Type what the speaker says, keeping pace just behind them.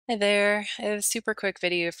Hi there. I have a super quick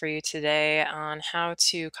video for you today on how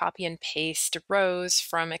to copy and paste rows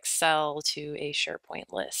from Excel to a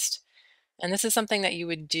SharePoint list. And this is something that you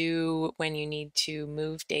would do when you need to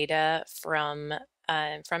move data from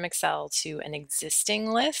Excel to an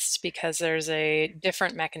existing list, because there's a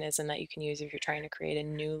different mechanism that you can use if you're trying to create a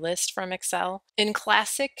new list from Excel. In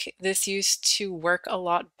Classic, this used to work a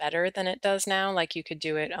lot better than it does now. Like, you could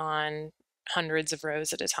do it on hundreds of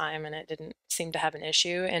rows at a time and it didn't seem to have an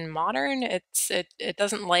issue. In Modern, it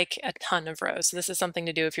doesn't like a ton of rows. So this is something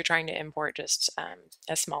to do if you're trying to import just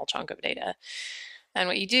a small chunk of data. And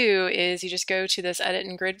what you do is you just go to this edit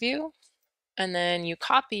and grid view, and then you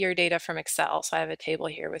copy your data from Excel. So I have a table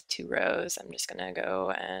here with 2 rows. I'm just going to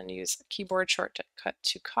go and use a keyboard shortcut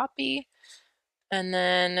to copy. And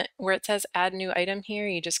then where it says add new item here,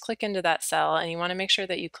 you just click into that cell, and you want to make sure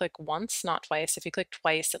that you click once, not twice. If you click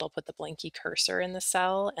twice, it'll put the blinky cursor in the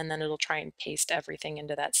cell, and then it'll try and paste everything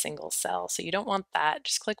into that single cell. So you don't want that.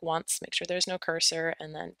 Just click once, make sure there's no cursor,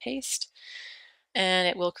 and then paste. And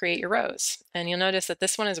it will create your rows. And you'll notice that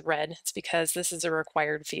this one is red. It's because this is a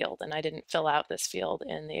required field, and I didn't fill out this field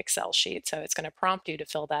in the Excel sheet. So it's going to prompt you to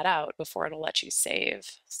fill that out before it'll let you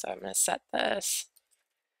save. So I'm going to set this.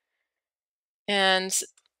 And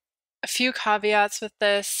a few caveats with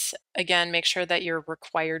this. Again, make sure that your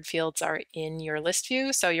required fields are in your list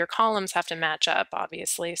view. So your columns have to match up,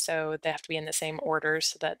 obviously. So they have to be in the same order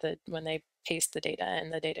so that when they paste the data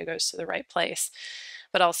in, the data goes to the right place.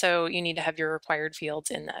 But also you need to have your required fields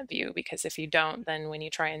in that view, because if you don't, then when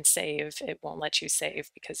you try and save, it won't let you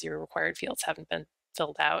save because your required fields haven't been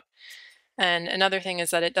filled out. And another thing is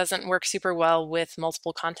that it doesn't work super well with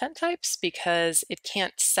multiple content types, because it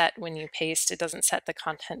can't set when you paste, it doesn't set the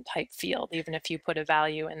content type field. Even if you put a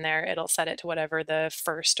value in there, it'll set it to whatever the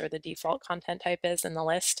first or the default content type is in the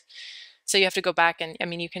list. So you have to go back and, I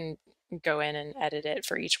mean, you can go in and edit it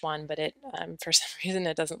for each one, but it for some reason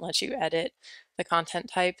it doesn't let you edit the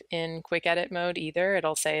content type in quick edit mode either.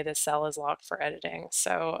 It'll say this cell is locked for editing.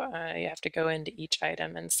 So you have to go into each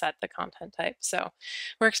item and set the content type. So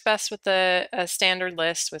works best with a standard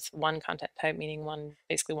list with one content type, meaning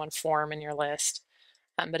basically one form in your list.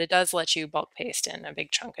 But it does let you bulk paste in a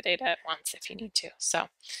big chunk of data at once if you need to. So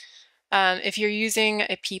if you're using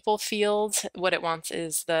a people field, what it wants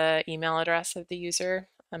is the email address of the user.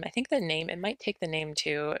 I think the name, it might take the name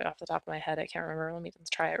too, off the top of my head. I can't remember. Let's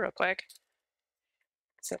try it real quick.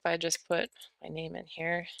 So if I just put my name in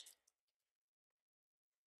here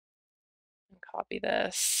and copy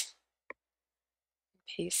this,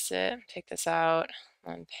 paste it, take this out,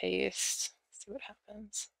 and paste, see what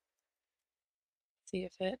happens. See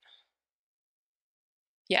if it,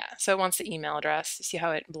 yeah, so it wants the email address. You see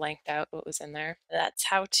how it blanked out what was in there? That's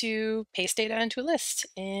how to paste data into a list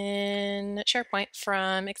in SharePoint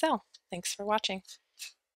from Excel. Thanks for watching.